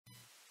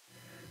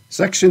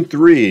Section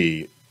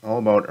 3, all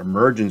about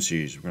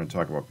emergencies. We're going to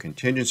talk about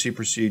contingency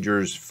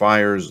procedures,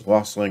 fires,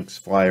 lost links,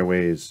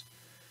 flyaways.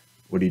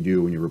 What do you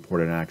do when you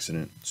report an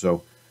accident?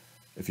 So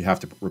if you have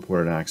to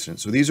report an accident.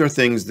 So these are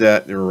things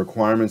that there are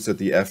requirements that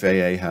the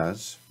FAA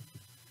has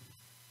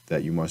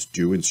that you must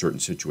do in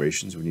certain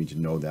situations. We need to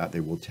know that. They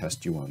will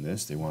test you on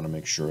this. They want to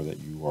make sure that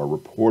you are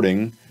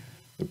reporting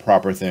the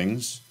proper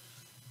things,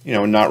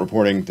 and not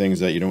reporting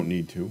things that you don't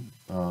need to.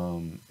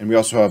 And we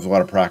also have a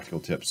lot of practical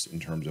tips in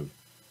terms of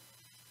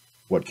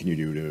what can you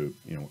do to,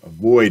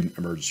 avoid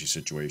emergency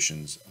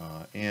situations,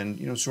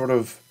 and, sort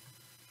of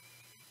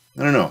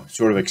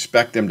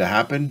expect them to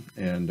happen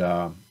and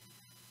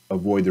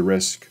avoid the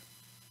risk,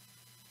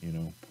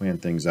 plan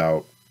things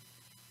out,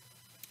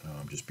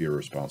 just be a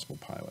responsible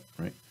pilot,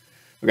 right?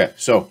 Okay,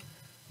 so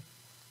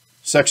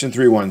Section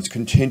 3.1,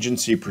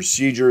 contingency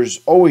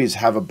procedures. Always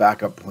have a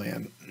backup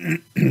plan.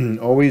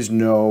 Always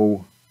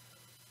know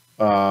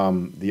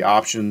the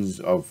options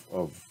of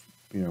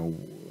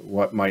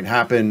what might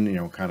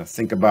happen, kind of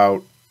think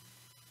about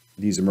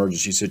these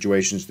emergency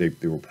situations. They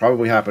will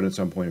probably happen at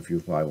some point if you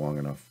fly long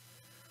enough.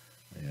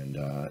 And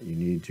you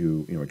need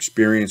to,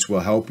 experience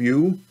will help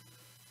you.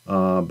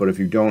 But if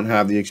you don't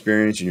have the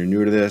experience and you're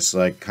new to this,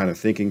 like kind of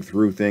thinking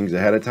through things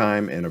ahead of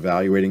time and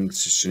evaluating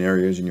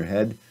scenarios in your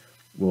head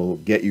will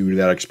get you to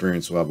that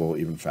experience level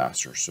even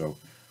faster. So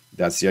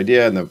that's the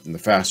idea. And the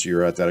faster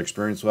you're at that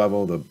experience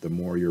level, the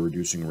more you're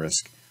reducing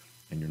risk,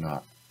 and you're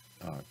not,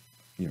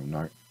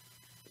 not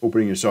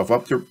opening yourself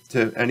up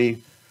to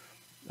any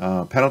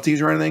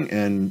penalties or anything,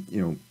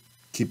 and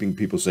keeping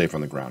people safe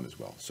on the ground as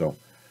well. So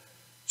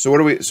what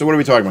are we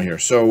talking about here?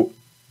 So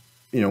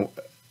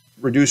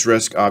reduce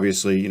risk.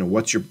 Obviously,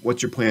 what's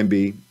your plan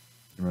B,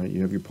 right?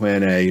 You have your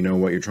plan A, you know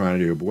what you're trying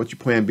to do, but what's your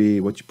plan B?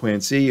 What's your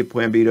plan C if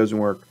plan B doesn't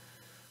work?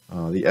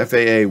 The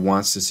FAA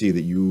wants to see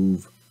that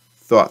you've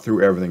thought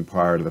through everything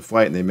prior to the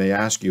flight, and they may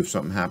ask you if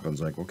something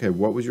happens, like, okay,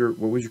 what was your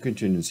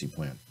contingency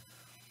plan?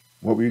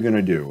 What were you going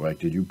to do? Like,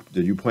 did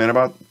you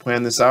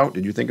plan this out?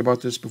 Did you think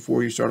about this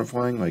before you started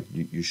flying? Like,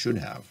 you should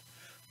have,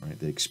 right?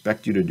 They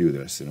expect you to do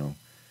this. You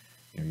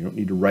don't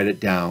need to write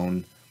it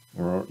down,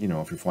 or if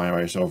you're flying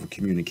by yourself,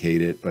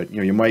 communicate it. But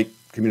you might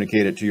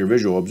communicate it to your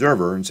visual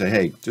observer and say,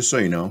 hey, just so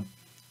you know,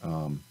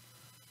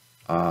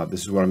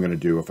 this is what I'm going to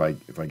do if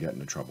I get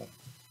into trouble.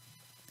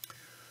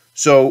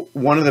 So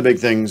one of the big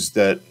things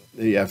that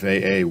the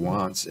FAA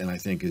wants, and I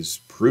think is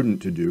prudent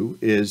to do,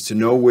 is to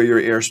know where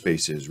your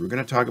airspace is. We're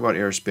going to talk about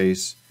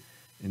airspace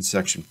in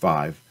Section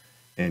 5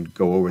 and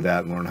go over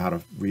that and learn how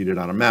to read it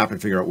on a map and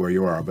figure out where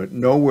you are. But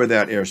know where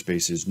that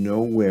airspace is.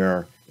 Know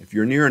where, if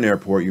you're near an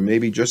airport, you may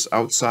be just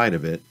outside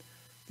of it,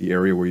 the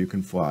area where you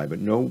can fly. But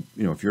know,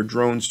 if your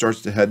drone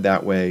starts to head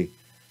that way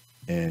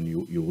and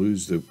you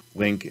lose the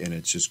link and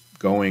it's just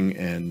going,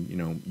 and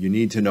you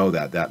need to know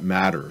that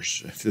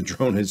matters. If the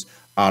drone is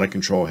out of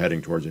control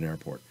heading towards an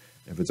airport.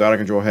 If it's out of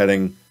control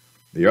heading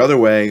the other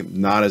way,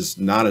 not as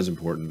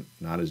important,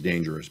 not as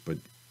dangerous, but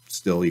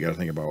still you got to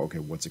think about, okay,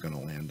 what's it going to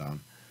land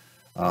on?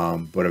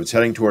 But if it's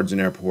heading towards an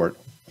airport,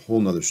 whole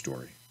nother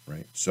story,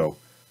 right? So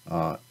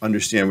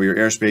understand where your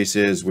airspace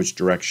is, which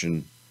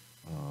direction.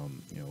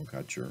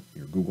 Got your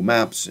Google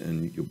Maps,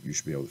 and you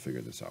should be able to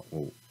figure this out.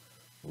 We'll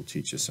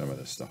teach you some of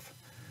this stuff.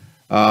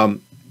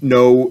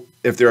 Know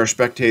if there are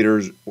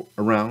spectators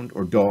around,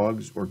 or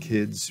dogs, or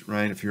kids,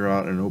 right? If you're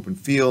out in an open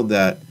field,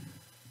 that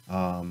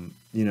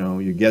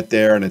you get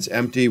there and it's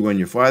empty when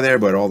you fly there,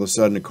 but all of a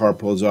sudden a car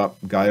pulls up,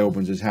 guy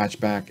opens his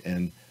hatchback,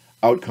 and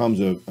out comes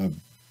a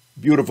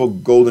beautiful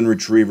golden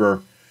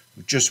retriever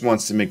who just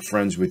wants to make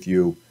friends with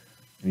you,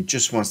 and he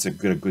just wants to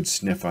get a good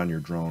sniff on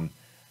your drone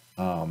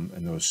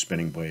and those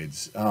spinning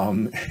blades.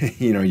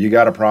 You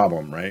got a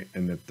problem, right?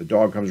 And if the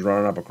dog comes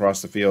running up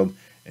across the field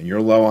and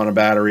you're low on a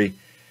battery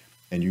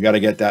and you got to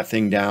get that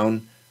thing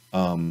down,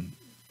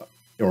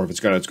 or if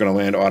it's gonna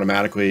land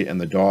automatically and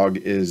the dog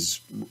is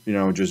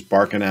just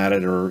barking at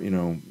it, or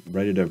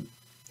ready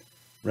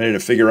to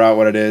figure out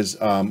what it is,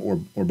 or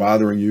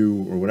bothering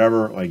you or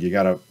whatever, like you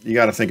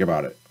gotta think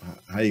about it.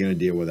 How are you gonna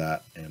deal with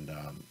that? And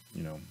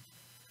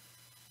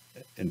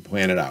and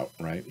plan it out,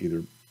 right?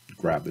 Either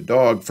grab the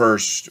dog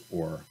first,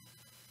 or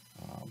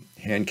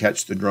hand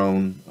catch the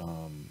drone,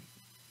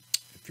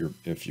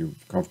 if you're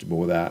comfortable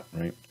with that,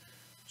 right?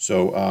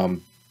 So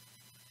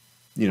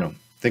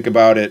think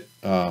about it.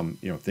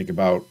 Think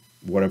about,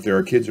 what if there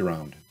are kids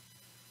around,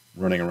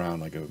 running around,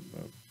 like a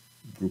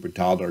group of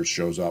toddlers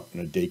shows up in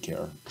a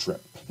daycare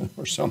trip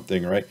or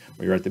something, right?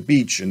 Or you're at the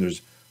beach and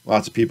there's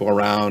lots of people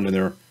around and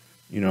they're,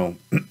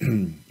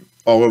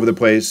 all over the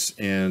place,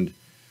 and,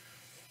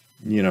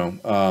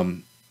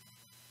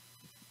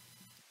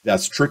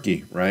 that's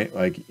tricky, right?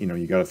 Like,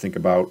 you got to think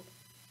about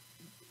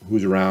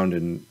who's around,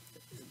 and,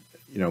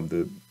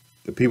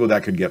 the people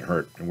that could get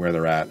hurt and where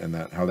they're at, and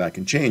how that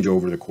can change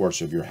over the course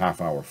of your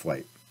half-hour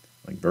flight,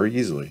 like very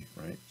easily,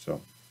 right?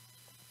 So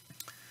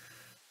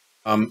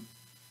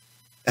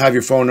have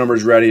your phone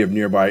numbers ready of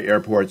nearby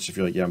airports. If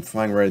you're like, yeah, I'm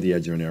flying right at the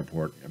edge of an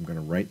airport, I'm going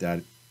to write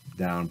that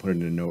down, put it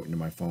in a note into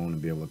my phone,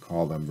 and be able to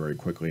call them very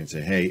quickly and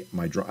say, hey,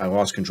 I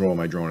lost control of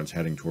my drone. It's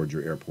heading towards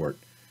your airport.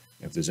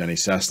 if there's any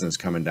Cessnas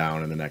coming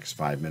down in the next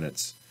 5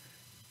 minutes,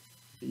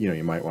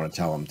 you might want to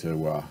tell them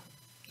to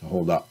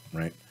hold up,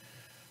 right?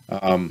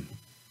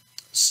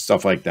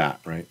 Stuff like that,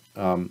 right?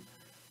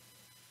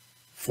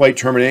 Flight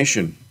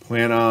termination.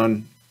 Plan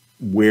on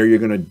where you're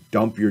going to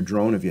dump your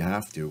drone if you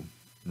have to,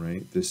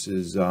 right? This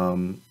is,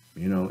 in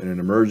an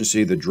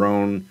emergency, the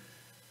drone,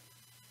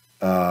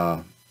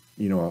 you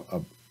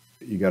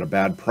got a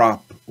bad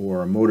prop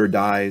or a motor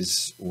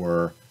dies,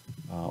 or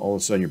all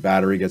of a sudden your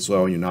battery gets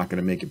low and you're not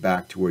going to make it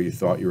back to where you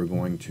thought you were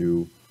going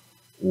to,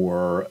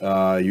 or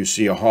you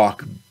see a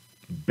hawk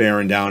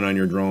bearing down on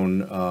your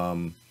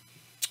drone,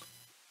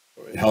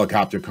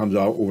 helicopter comes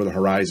out over the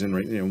horizon,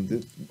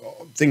 right?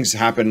 Things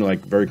happen like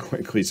very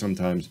quickly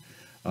sometimes,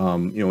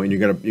 and you're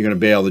gonna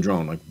bail the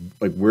drone. Like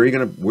where are you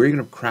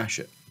gonna crash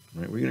it,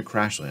 right? Where are you gonna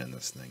crash land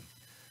this thing?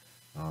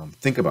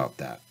 Think about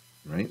that,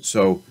 right?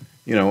 So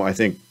I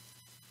think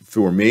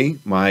for me,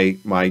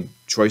 my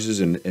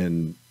choices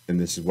and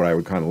this is what I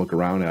would kind of look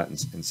around at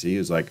and see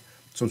is like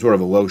some sort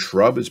of a low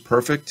shrub is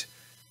perfect.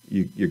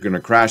 You're going to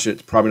crash it.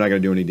 It's probably not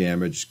going to do any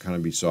damage. Kind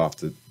of be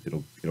soft.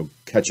 It'll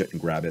catch it and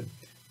grab it,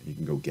 and you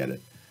can go get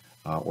it.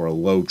 Or a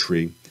low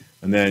tree,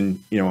 and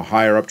then a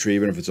higher up tree.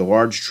 Even if it's a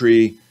large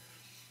tree,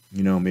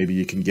 maybe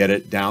you can get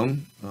it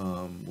down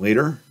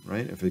later,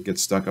 right? If it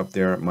gets stuck up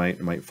there, it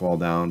might fall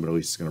down, but at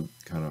least it's going to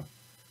kind of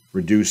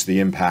reduce the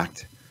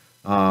impact.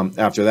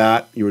 After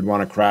that, you would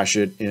want to crash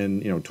it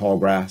in tall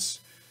grass,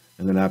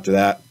 and then after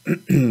that,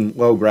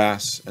 low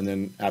grass, and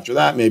then after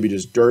that, maybe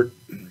just dirt.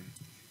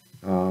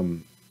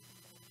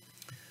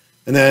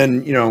 And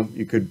then,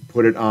 you could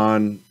put it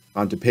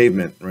onto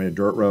pavement, right? A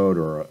dirt road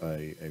or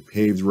a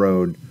paved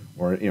road,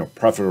 or,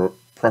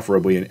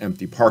 preferably an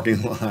empty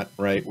parking lot,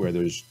 right? Where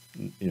there's,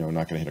 not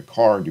going to hit a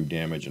car, do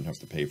damage, and have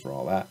to pay for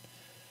all that.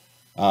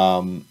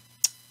 And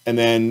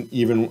then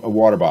even a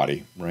water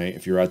body, right?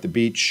 If you're at the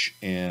beach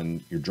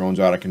and your drone's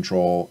out of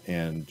control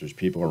and there's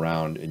people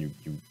around and you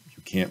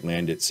can't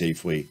land it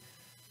safely,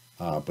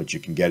 but you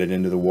can get it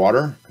into the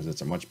water because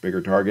it's a much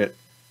bigger target,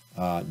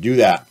 do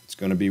that. It's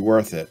going to be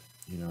worth it.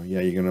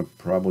 You're going to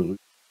probably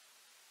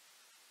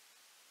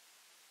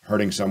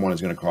hurting someone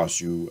is going to cost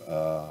you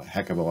a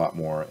heck of a lot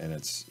more, and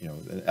it's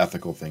an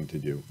ethical thing to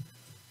do,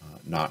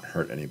 not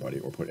hurt anybody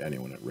or put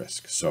anyone at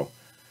risk. So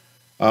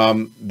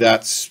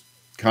that's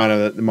kind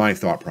of my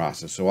thought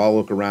process. So I'll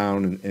look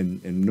around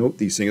and note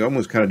these things. I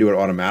almost kind of do it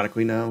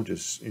automatically now.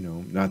 Just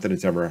not that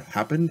it's ever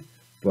happened,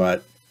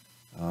 but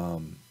I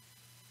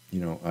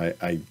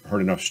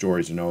heard enough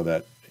stories to know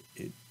that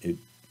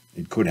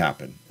it could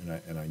happen,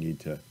 and I need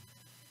to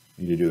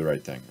do the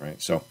right thing,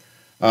 right? So.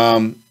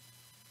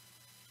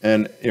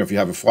 And if you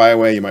have a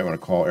flyaway, you might want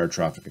to call air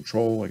traffic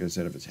control. Like I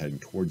said, if it's heading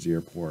towards the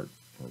airport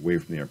or away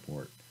from the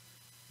airport,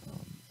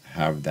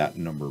 have that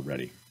number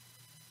ready.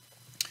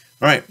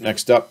 All right,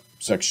 next up,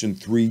 section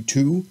 3.2.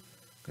 Going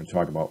to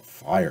talk about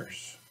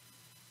fires.